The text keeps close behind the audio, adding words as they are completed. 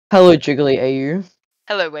Hello, Jiggly AU.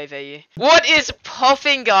 Hello, Wave AU. What is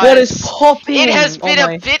popping, guys? What is popping? It has been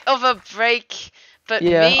my... a bit of a break, but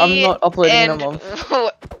Yeah, me I'm not uploading in a and month.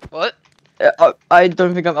 what? I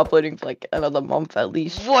don't think I'm uploading for like another month at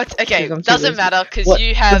least. What? Okay, I'm too doesn't lazy. matter because What?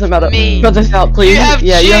 you have Doesn't matter. me. Cut this out, please. You have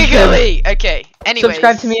yeah, you have to Jiggly. Okay. Anyways,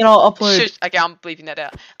 subscribe to me and I'll upload. Shush. Okay, I'm bleeping that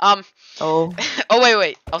out. Oh. Oh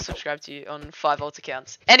wait. I'll subscribe to you on 5 alt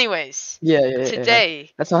accounts. Anyways. Yeah. Today,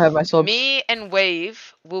 That's how I have my subs. me and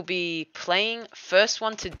Wave will be playing First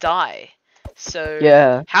One to Die. So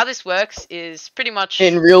Yeah. how this works is pretty much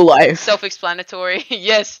In real life. self-explanatory.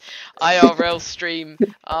 Yes, IRL stream.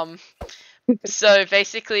 So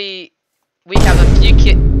basically, we have a few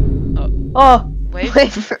Wait,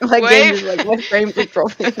 my game is like, my frames are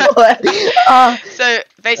dropping. So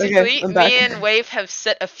basically, I'm back. me and Wave have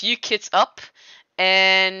set a few kits up,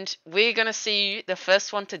 and we're gonna see the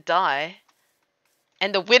first one to die,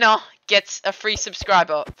 and the winner gets a free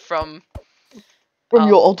subscriber from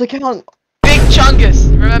your alt account? Big Chungus.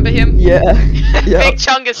 Remember him? Yeah. Big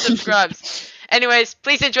Chungus subscribes. Anyways,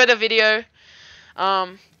 please enjoy the video.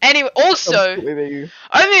 Anyway, also,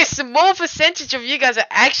 only a small percentage of you guys are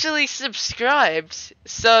actually subscribed,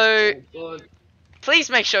 so please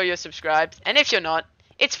make sure you're subscribed, and if you're not,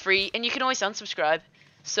 it's free, and you can always unsubscribe,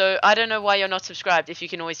 so I don't know why you're not subscribed if you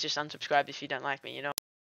can always just unsubscribe if you don't like me, you know.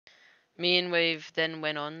 Me and Wave then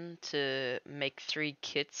went on to make 3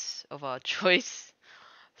 kits of our choice,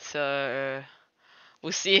 so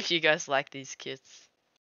we'll see if you guys like these kits.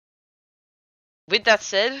 With that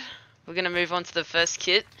said, we're gonna move on to the first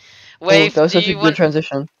kit. Wave, that was such a good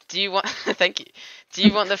transition. Do you want? Thank you. Do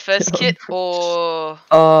you want the first kit or?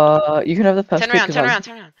 You can have the first kit. Turn around.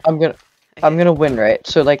 I'm gonna win, right?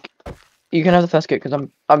 So like, you can have the first kit because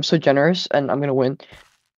I'm so generous and I'm gonna win.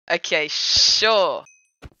 Okay, sure.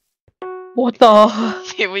 What the?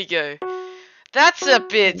 Here we go. That's a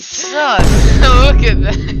bit sus. Look at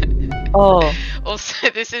that. Oh. Also,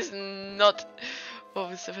 this is not what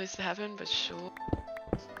was supposed to happen, but sure.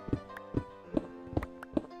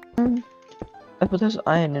 I thought there's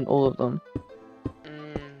iron in all of them.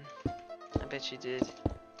 I bet you did.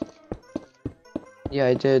 Yeah,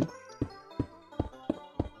 I did.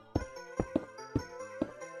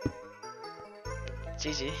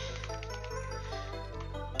 GG.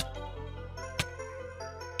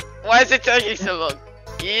 Why is it taking so long?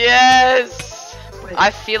 Yes! Wait.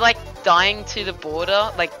 I feel like dying to the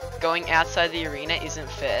border, like going outside the arena, isn't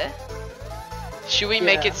fair. Should we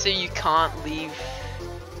make it so you can't leave?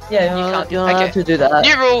 Yeah, you're not allowed to do that.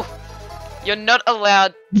 New rule! You're not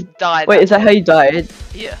allowed to die. Wait, is that how you died?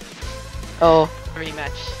 Yeah. Oh.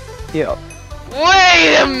 Rematch. Yeah.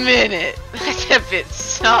 Wait a minute! That's a bit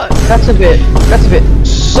sus. That's a bit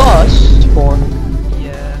sus, Spawn.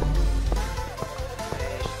 Yeah.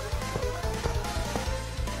 Wait.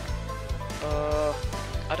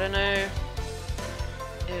 I don't know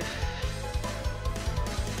if...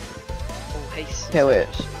 Oh, haste. Okay, wait.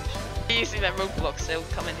 Using that roadblock, so it'll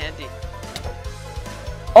come in handy.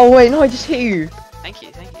 Oh wait, no, I just hit you. Thank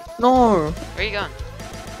you. No. Where are you going?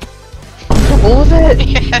 All of it?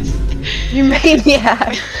 Yes! You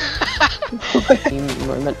maniac!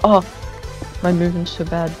 Moment. Oh, my movement's so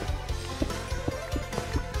bad.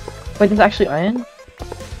 Wait, there's actually iron?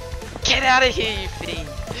 Get out of here, you fiend!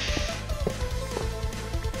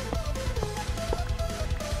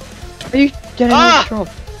 Are you getting this drop?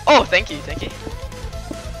 Oh, thank you.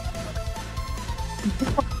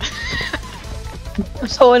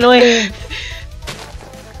 So annoying.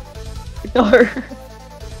 No.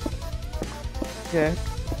 Okay.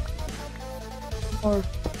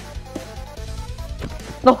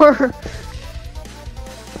 No.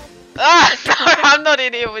 Ah, no, I'm not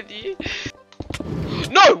in here with you.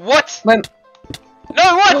 No, what? No,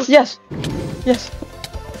 what? Yes.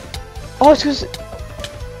 Oh, it's because.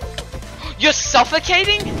 You're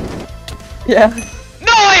suffocating? Yeah.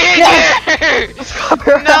 No, I hit you!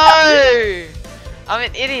 No! I'm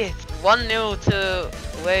an idiot. 1-0 to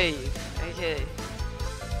Wave. Okay.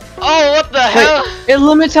 Oh, what the hell? It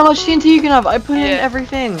limits how much TNT you can have. I put in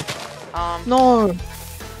everything. No.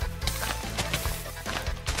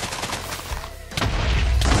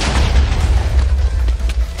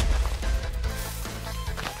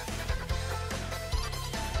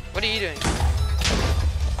 What are you doing?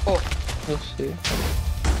 Oh. Let's see.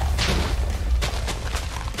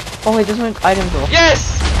 Oh wait, there's no items though.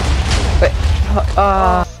 Yes! Wait.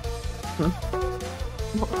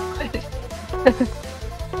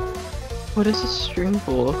 What is this stream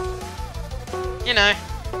for? You know.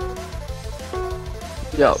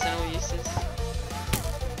 Yep. Personal uses.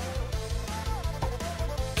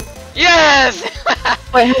 Yes!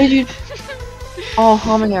 Wait, how did you? Oh,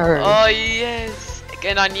 homing arrow. Oh yes.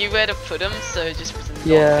 And I knew where to put them, so it just wasn't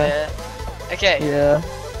Yeah. there. Okay. Yeah.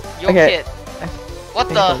 Your Okay. kit. What I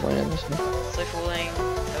the? think I'm winning this one. So falling.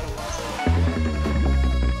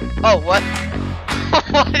 Oh, what?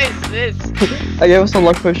 What is this? I gave us a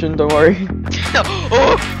luck potion, don't worry.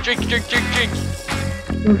 Oh, drink.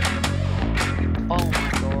 Oh my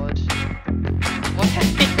god. What have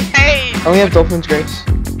you made? And we have Dolphin's Grace.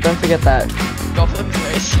 Don't forget that. Goblin's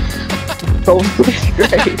race. Dolphin's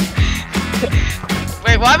Grace.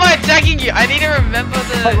 Wait, why am I attacking you? I need to remember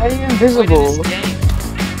the Why are you point of invisible? this game.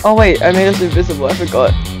 Oh wait, I made us invisible, I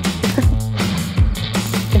forgot.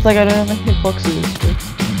 It's like I don't have my hitboxes and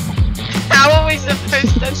stuff. How are we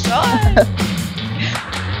supposed to die?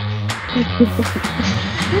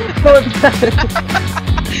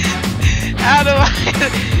 How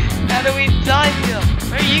do we die here?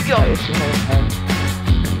 Where are you going?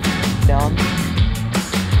 Down.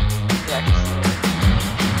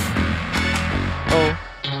 Oh.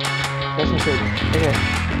 That's not good. Okay.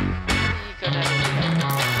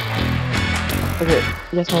 Okay.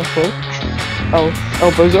 Yes, my fault.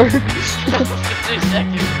 Oh, Bozo. For 2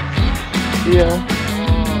 seconds. Yeah.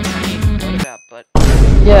 Oh, something you forgot about, but...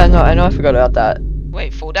 Yeah, no, I know I forgot about that.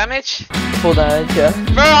 Wait, full damage? Full damage, yeah.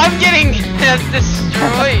 Bro, I'm getting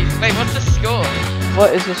destroyed. Wait, what's the score?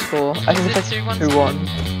 What is the score? I think Is it's it like 2-1?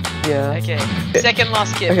 2-1. Yeah. Okay, second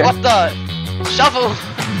last kit. Okay. What the? Shovel!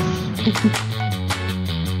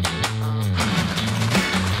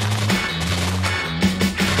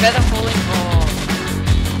 Feather falling. Oh.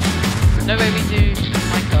 No way we do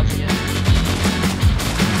Minecraft again.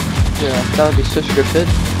 Yeah, that would be so scripted.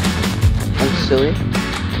 And silly.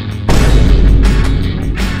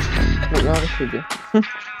 Wait, no, this should be.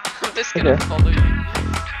 I'm just gonna Okay. follow you.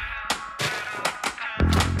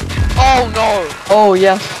 Oh no! Oh,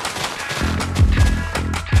 yes.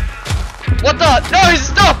 What the? No,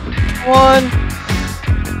 stop! 1.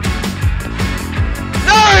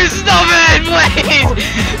 No, stop it, please!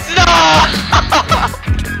 Stop!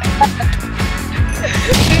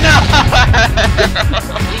 No!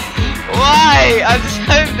 Why? I'm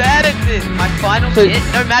so bad at this. My final So- hit,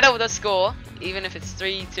 no matter the score, even if it's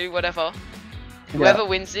 3-2, whatever. Whoever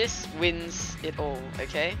wins this wins it all.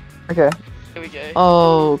 Okay? Okay. Here we go.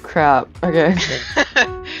 Oh, crap. Okay.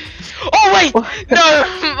 Oh wait! What?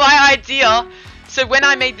 No, my idea. So when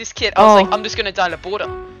I made this kit, I was Oh. like, I'm just gonna dial a border,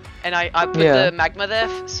 and I put Yeah. the magma there,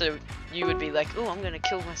 so you would be like, oh, I'm gonna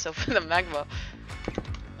kill myself with the magma.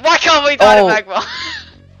 Why can't we die Oh. to magma?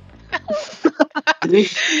 We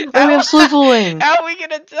have Slizzling! How are we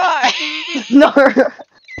gonna die? No!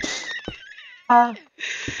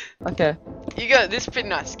 Okay. You got this pretty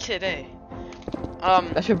nice kit, eh?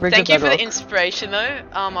 I should break Thank the you for the bedrock. inspiration though.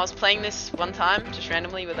 I was playing this one time, just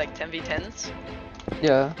randomly with like 10v10s.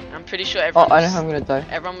 Yeah. I'm pretty sure Oh, everyone I know was, how I'm gonna die.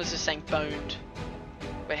 everyone was just saying boned.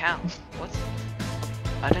 Wait, how? What?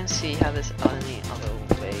 I don't see how there's any other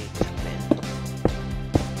way to win.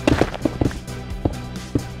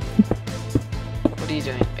 What are you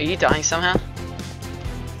doing? Are you dying somehow?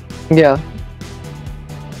 Yeah.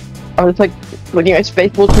 I was like looking at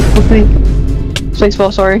Spaceball too quickly.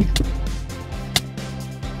 Spaceball, sorry.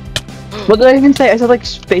 What did I even say? I said like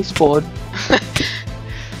Spaceboard.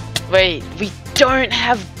 Wait, we don't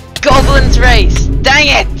have Goblin's Race! Dang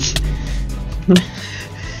it!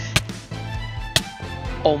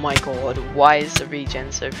 Oh my god, why is the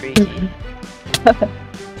regen so freaky?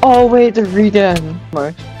 Oh wait, the regen.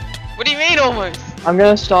 Almost. What do you mean almost? I'm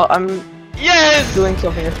gonna start. I'm Yes! doing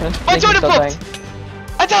something different. My toilet popped!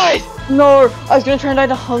 I died! No, I was gonna try and die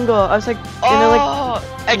to hunger. I was like in a like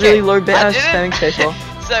Oh, okay. really low bit. I was didn't- spamming Spaceball.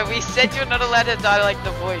 So we said you're not allowed to die like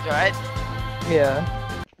the void, right? Yeah.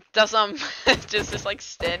 Does just like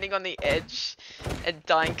standing on the edge and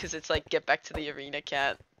dying because it's like get back to the arena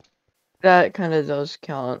cat. That kind of does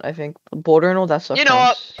count. I think border and all that stuff. You know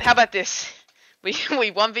what? counts. How about this? We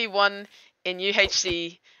 1v1 in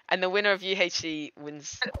UHC, and the winner of UHC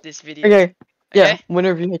wins this video. Okay. Yeah. Okay?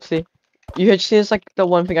 Winner of UHC. UHC is like the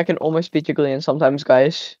one thing I can almost beat Jiggly in sometimes,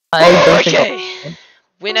 guys. I don't think. Okay.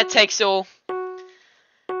 Winner takes all.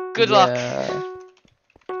 Good luck. Yeah.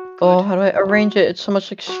 Oh, how do I arrange it? It's so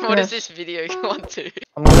much like What does stress. this video go on to?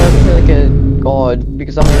 I'm gonna play like a god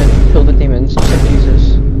because I'm gonna kill the demons just like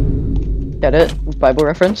Jesus. Get it? Bible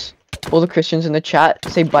reference? All the Christians in the chat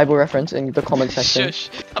say Bible reference in the comment section. Shush.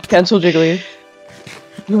 Cancel Jiggly.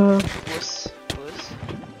 Wuss.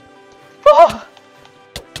 Oh!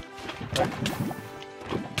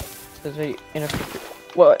 There's a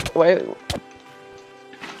inappropriate. What? Wait.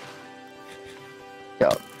 Yeah.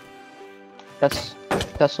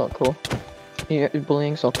 That's not cool. Yeah,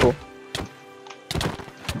 bullying's not cool.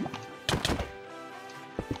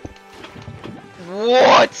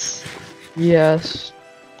 What? Yes.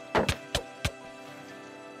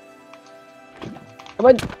 Come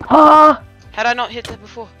on. Ah! Had I not hit that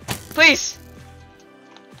before? Please!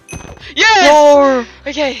 Yes! No!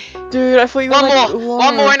 Okay. Dude, I thought you were One like, more!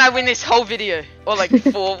 One more and I win this whole video. Or like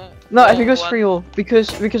 4. No, I think it was 1. 3-all.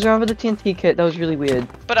 Because remember the TNT kit? That was really weird.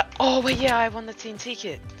 But oh wait, yeah, I won the TNT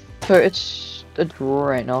kit. So it's a draw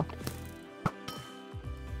right now.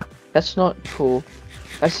 That's not cool.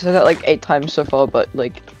 I said that like 8 times so far, but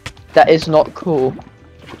like, that is not cool.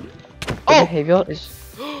 The behavior is.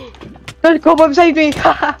 No, Cobweb saved me!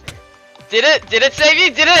 Did it? Did it save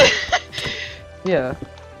you? Did it? Yeah.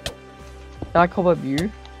 Now I Cobweb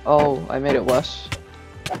you. Oh, I made it worse.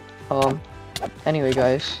 Anyway,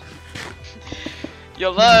 guys.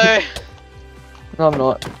 YOLO! No, I'm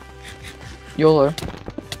not. YOLO.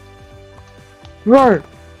 Roar!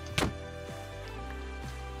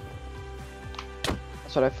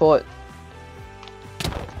 That's what I thought.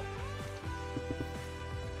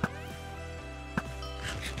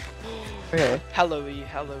 Okay. Hello-y.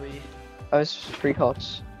 I was 3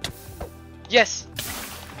 hearts. Yes!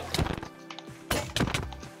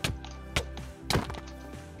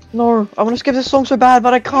 No, I want to skip this song so bad,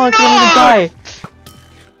 but I can't. No! I'm gonna die.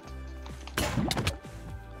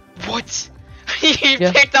 What? You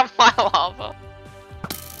Yeah. picked up my lava.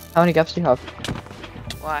 How many gaps do you have?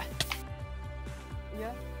 Why?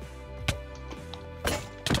 Yeah.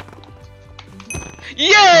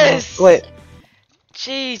 Yes! Wait.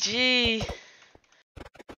 GG.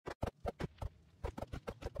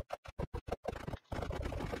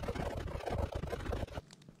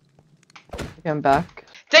 Okay, I'm back.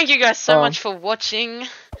 Thank you guys so much for watching.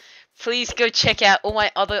 Please go check out all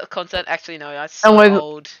my other content. Actually, no, that's so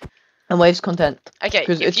old. And Waves content. Okay,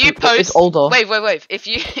 Because if you post, it's older. wait.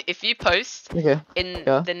 If you post in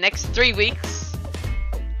Yeah. the next 3 weeks,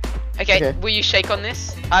 okay, will you shake on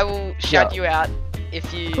this? I will shout you out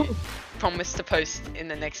if you promise to post in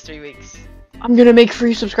the next 3 weeks. I'm gonna make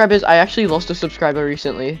 3 subscribers. I actually lost a subscriber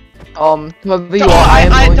recently. Whoever you Don't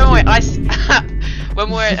are, don't worry. When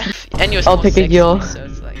we're and you're I'll take a year. So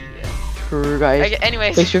it's like, yeah. True, guys. Okay,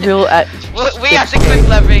 anyways, Face reveal at. we have to quit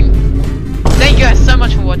blabbering. Thank you guys so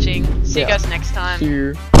much for watching. See you guys next time. See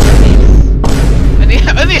you. Peace.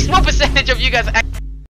 Only a small percentage of you guys.